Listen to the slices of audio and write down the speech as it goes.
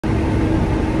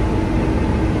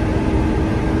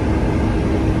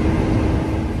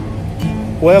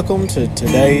Welcome to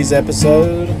today's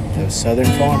episode of Southern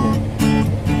Farming.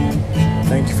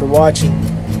 Thank you for watching.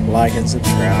 Like and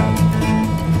subscribe.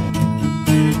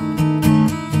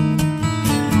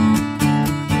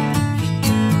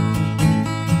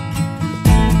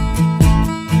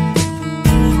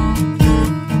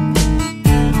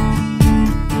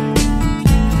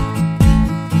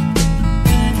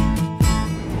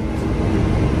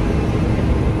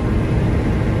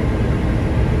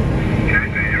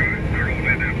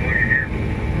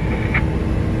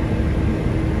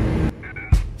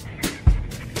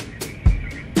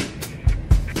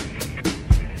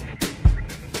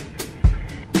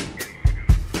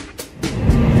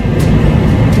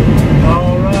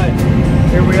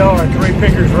 Three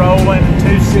pickers rolling,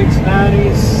 two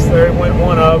 690s. There went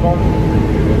one of them.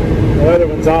 The other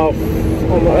one's off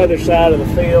on the other side of the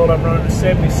field. I'm running a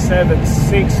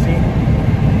 7760.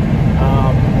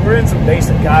 We're in some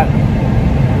decent cotton,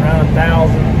 around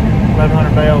 1,000,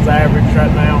 1,100 bales average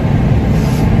right now.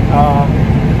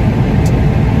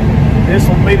 This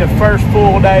will be the first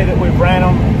full day that we've ran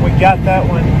them. We got that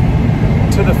one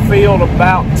to the field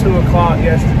about 2 o'clock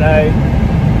yesterday.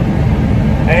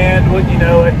 And wouldn't you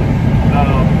know it,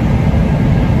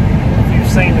 if you've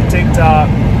seen the TikTok,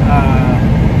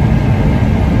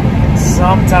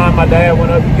 sometime my dad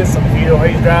went up to get some fuel.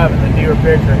 He's driving the newer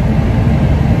picker,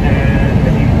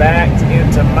 and he backed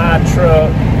into my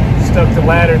truck, stuck the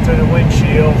ladder through the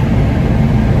windshield.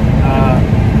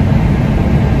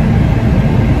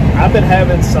 I've been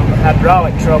having some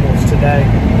hydraulic troubles today.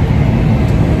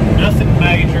 Nothing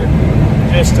major,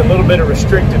 just a little bit of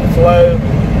restricted flow.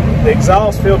 The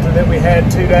exhaust filter that we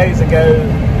had 2 days ago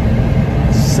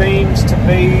seems to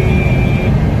be,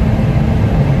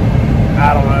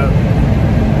 I don't know,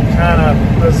 kind of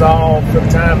resolved for the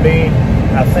time being.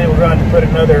 I think we're going to put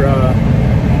another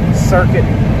circuit.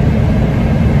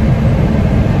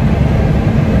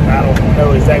 I don't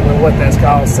know exactly what that's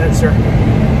called, sensor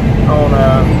on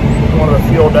one of the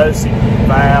fuel dosing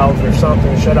valves or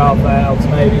something, shut-off valves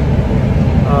maybe.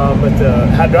 But the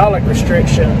hydraulic oil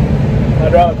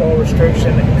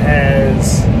restriction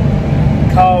has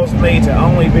caused me to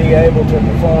only be able to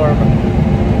perform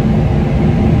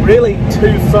really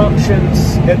 2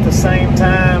 functions at the same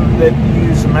time that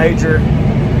use major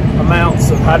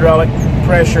amounts of hydraulic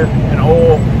pressure and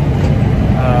oil.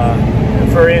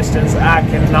 For instance, I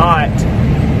cannot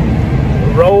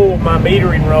roll my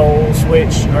metering rolls,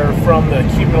 which are from the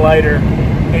accumulator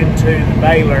into the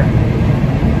baler,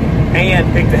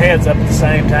 and pick the heads up at the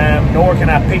same time, nor can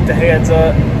I pick the heads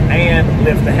up and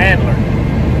lift the handler,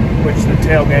 which is the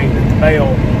tailgate that the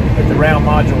bale, that the round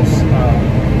modules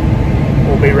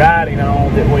will be riding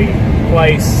on, that we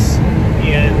place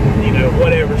in, you know,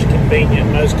 whatever's convenient,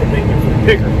 most convenient for the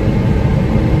picker.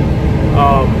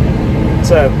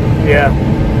 So, yeah,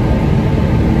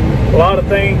 a lot of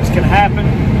things can happen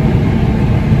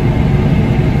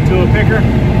to a picker,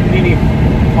 any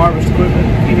harvest equipment,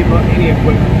 any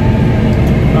equipment.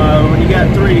 When you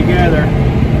got 3 together,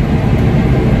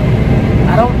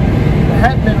 there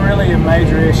hadn't been really a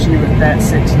major issue with that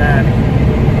 690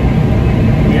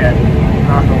 yet,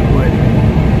 knock on wood.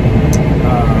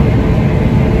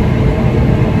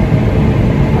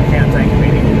 I can't think of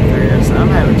any that there is. I'm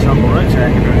having trouble run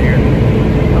tracking right here.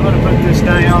 I'm going to put this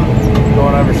down,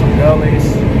 going over some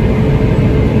gullies.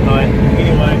 But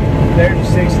anyway, there's a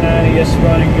 690, it's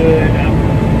running good.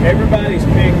 Everybody's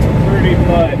picked pretty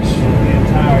much the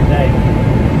entire day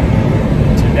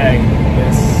today,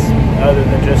 other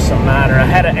than just some minor. I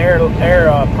had an air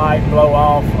pipe blow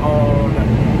off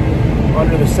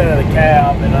under the center of the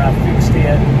cab, and I fixed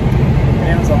it, and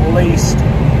it was at least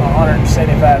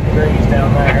 175 degrees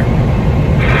down there.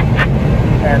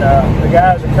 And the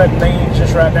guys are cutting beans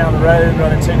just right down the road,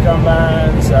 running 2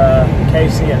 combines,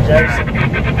 Casey and Jason.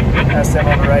 That's them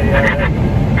on the radio.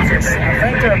 I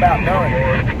think they're about done.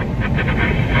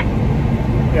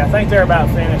 Yeah, I think they're about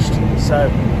finished. So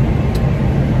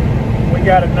we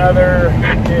got another,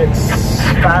 it's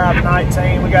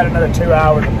 5:19. We got another 2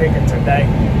 hours of picking today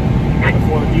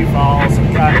before the dew falls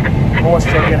and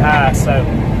moisture will get high. So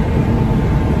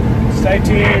stay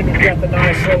tuned. We've got the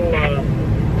nice little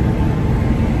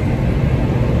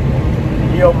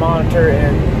yield monitor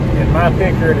in my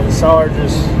picker and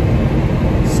Sarge's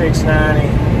 690.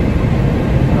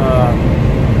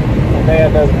 My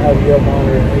dad doesn't have a yield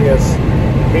monitor.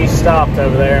 He's stopped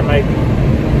over there. Maybe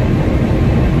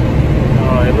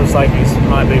it looks like he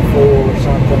might be full or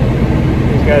something.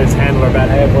 He's got his handler about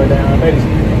halfway down.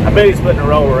 I bet he's putting a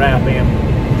roller wrap in.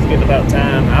 It's getting about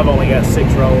time. I've only got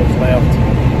 6 rolls left.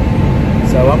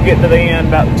 So I'm getting to the end,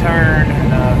 about to turn.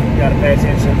 Got to pay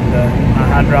attention to my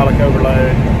hydraulic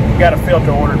overload. Got a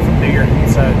filter ordered from Deere,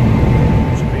 so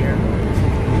should be here.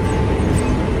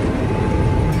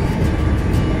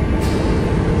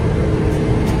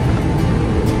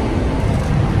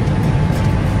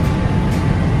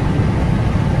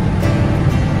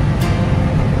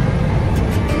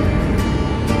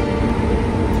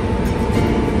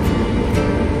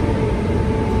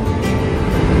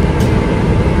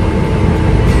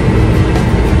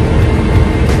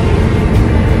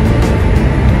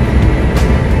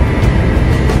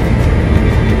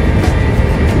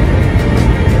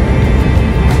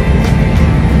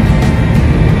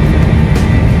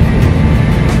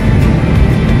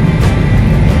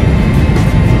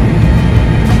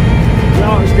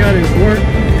 Got his work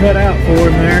cut out for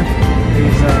him there.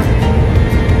 He's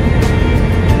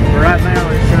right now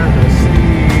he's trying to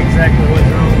see exactly what's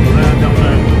wrong, but I don't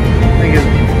know. I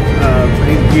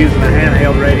think he's using a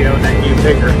handheld radio and that new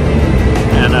picker,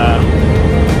 and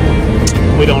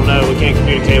we don't know. We can't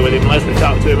communicate with him unless we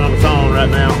talk to him on the phone. Right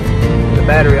now, the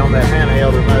battery on that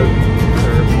handheld remote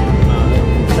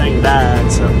thing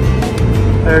died, so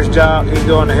there's Jock. He's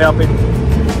going to help him.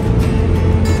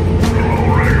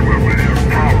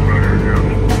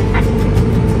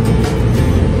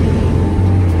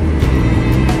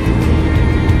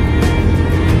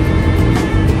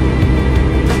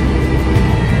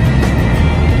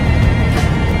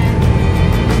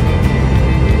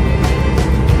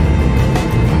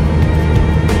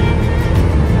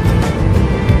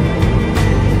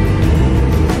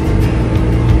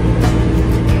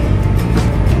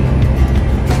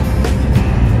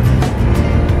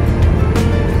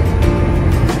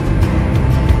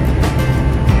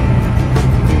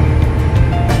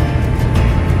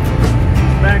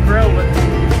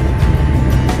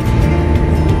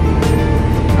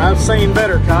 I've seen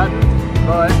better cotton,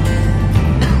 but a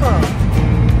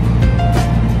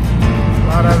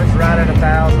lot of it's right at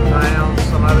 1,000 pounds,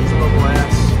 some of it's a little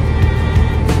less.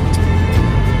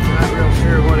 Not real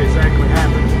sure what exactly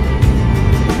happened,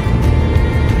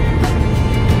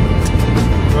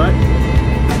 but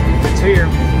it's here.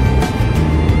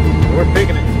 We're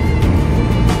picking it.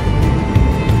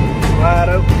 Wide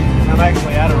open. I'm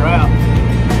actually out of route.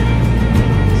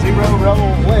 0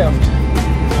 roll left.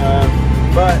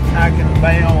 But I can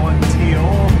bail until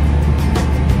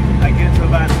I get to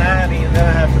about 90, and then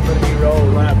I have to put a new roll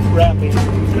wrap in.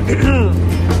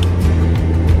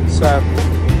 So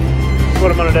that's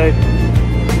what I'm gonna do.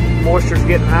 Moisture's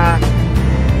getting high.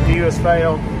 View has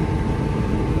failed.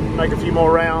 Make a few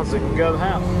more rounds and go to the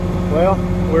house. Well,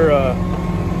 we're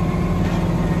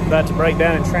about to break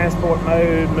down in transport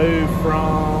mode, move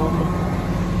from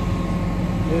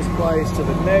this place to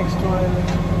the next one.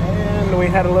 And we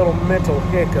had a little mental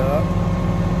hiccup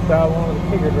by one of the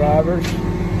picker drivers.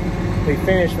 He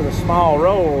finished with a small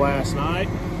roll last night.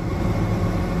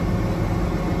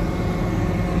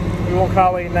 We won't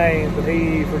call any names, but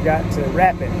he forgot to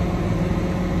wrap it.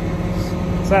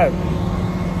 So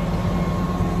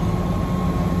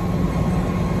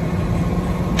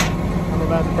I'm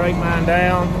about to break mine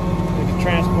down into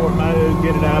transport mode,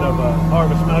 get it out of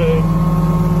harvest mode.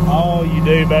 All you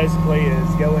do basically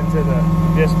is go into the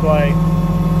display,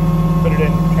 put it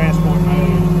in transport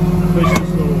mode, push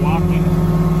this little locking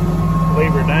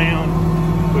lever down,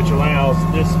 which allows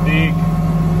this big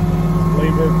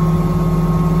lever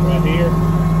right here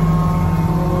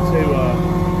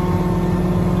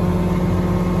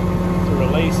to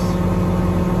release.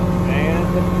 And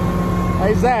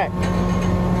hey Zach,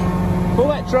 pull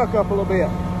that truck up a little bit.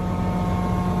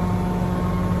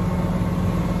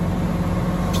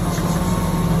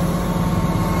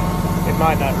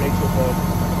 Might not reach it, but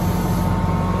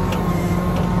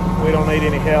we don't need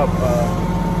any help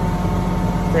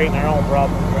creating our own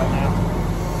problems right now.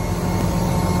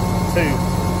 Too,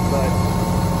 but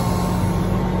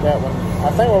that one,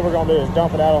 I think what we're gonna do is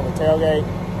dump it out on the tailgate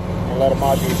and let a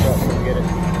module truck come get it.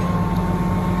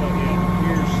 But yeah,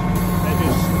 here's that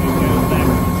just goes back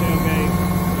to the tailgate,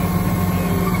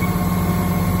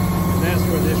 and that's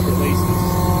where this releases.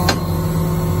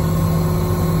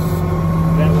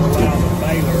 That will allow the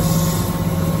baler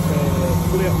to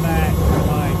flip back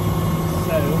like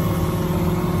so.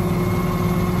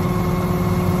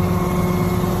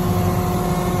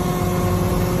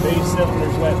 These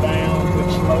cylinders let down,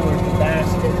 which lowers the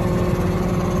basket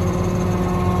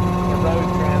for road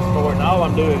transport. And all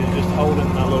I'm doing is just holding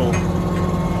my little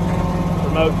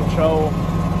remote control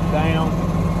down.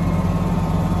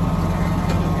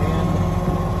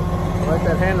 And let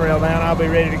that handrail down, I'll be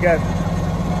ready to go.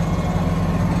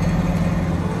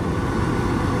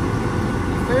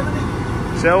 70,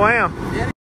 So am. Yeah.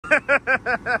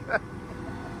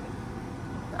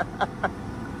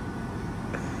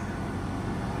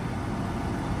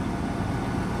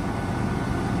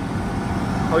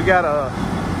 We got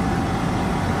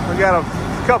a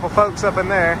couple folks up in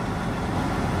there.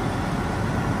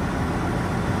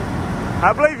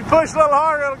 I believe you push a little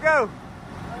harder, it'll go.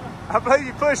 I believe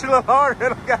you push a little harder,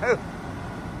 it'll go.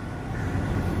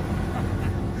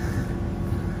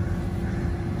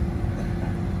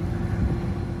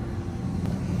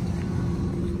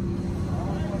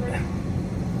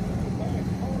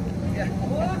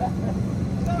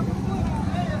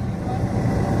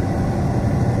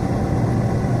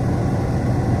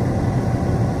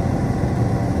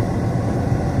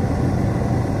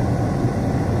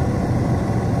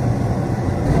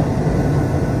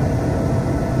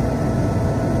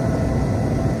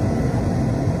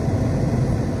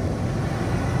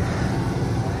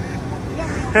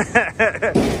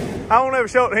 I won't ever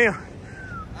show it to him.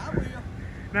 I will.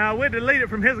 Now, we'll delete it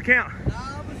from his account. No,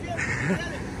 but you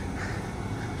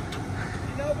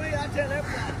know me, I tell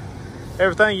everybody.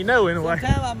 Everything you know, anyway.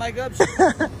 Sometimes I make up shit.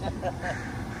 Ask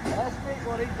Nick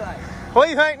what he thinks. What do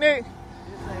you think, Nick?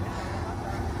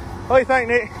 What do you think,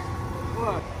 Nick?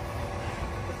 What?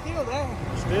 It's still there.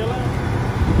 Still there.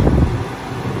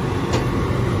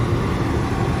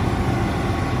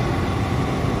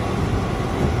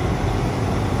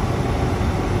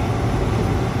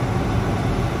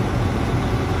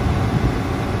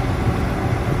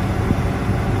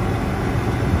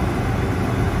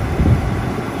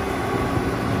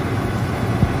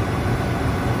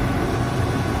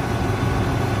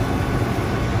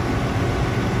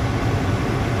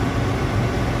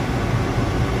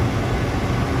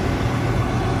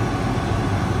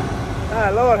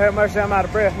 Lord have mercy, I'm out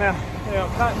of breath now.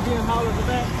 Cotton gin haulers are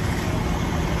back.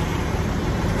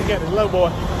 He got his low boy.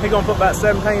 He gonna put about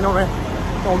 17 on there.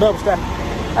 On double stack.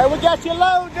 Hey, we got your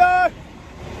load, Doug.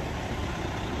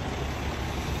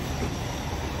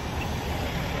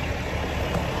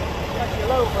 Got your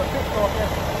load for a pitch car there.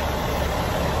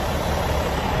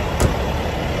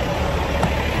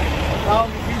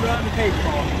 Long as you run the pitch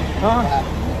farm.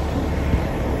 Huh?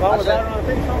 As long as I run a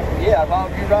pitch car? Yeah, as long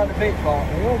as you run the pitch farm.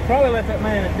 We'll probably let that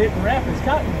man that didn't wrap his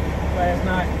cotton last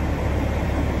night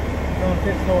run a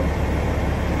pitch car.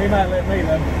 He might let me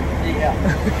though. Yeah.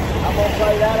 I'm gonna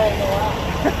play that ain't no lie.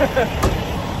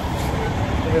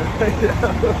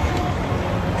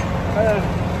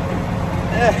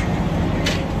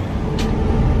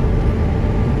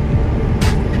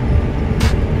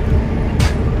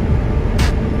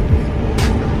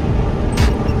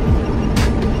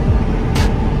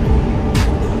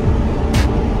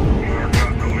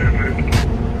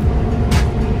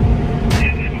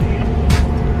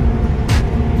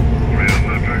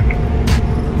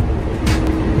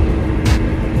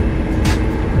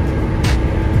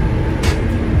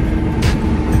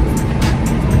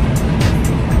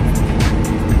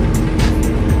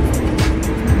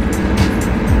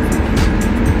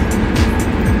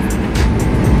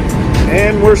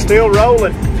 And we're still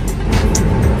rolling.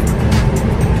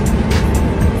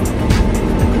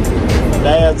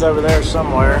 Dad's over there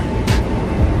somewhere.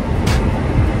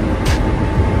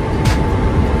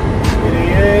 It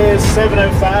is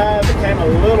 7:05. It came a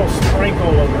little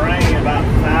sprinkle of rain about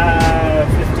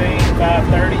 5:15,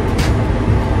 5:30.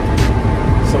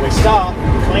 So we stopped,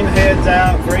 cleaned the heads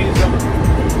out, greased them,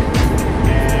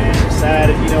 and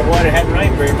decided, you know what, it hadn't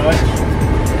rained very much.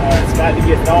 It's about to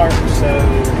get dark, so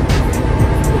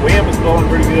the wind was blowing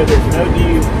pretty good. There's no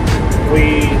dew.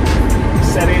 We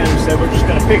set in, so we're just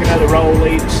going to pick another roll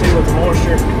lead and see what the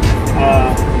moisture.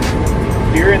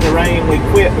 During the rain, we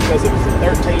quit because it was at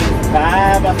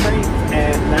 13.5, I think,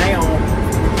 and now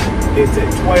it's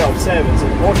at 12.7. So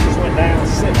the moisture went down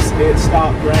since it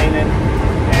stopped raining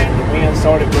and the wind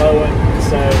started blowing.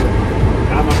 So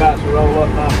I'm about to roll up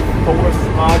my fourth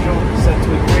module since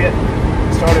we quit.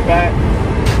 Started back.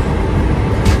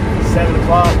 7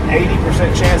 o'clock,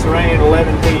 80% chance of rain at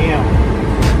 11 p.m.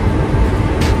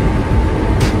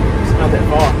 It's not that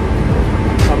far.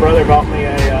 My brother bought me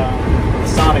a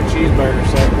Sonic cheeseburger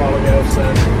set a while ago, so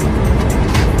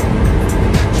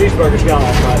cheeseburger's gone,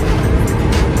 but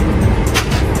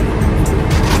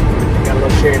got a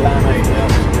little cherry limeade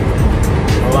left.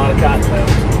 A lot of cotton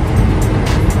left.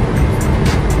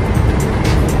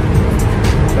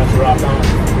 That's rock on.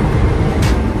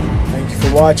 Thank you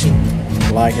for watching.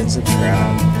 Like and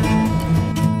subscribe.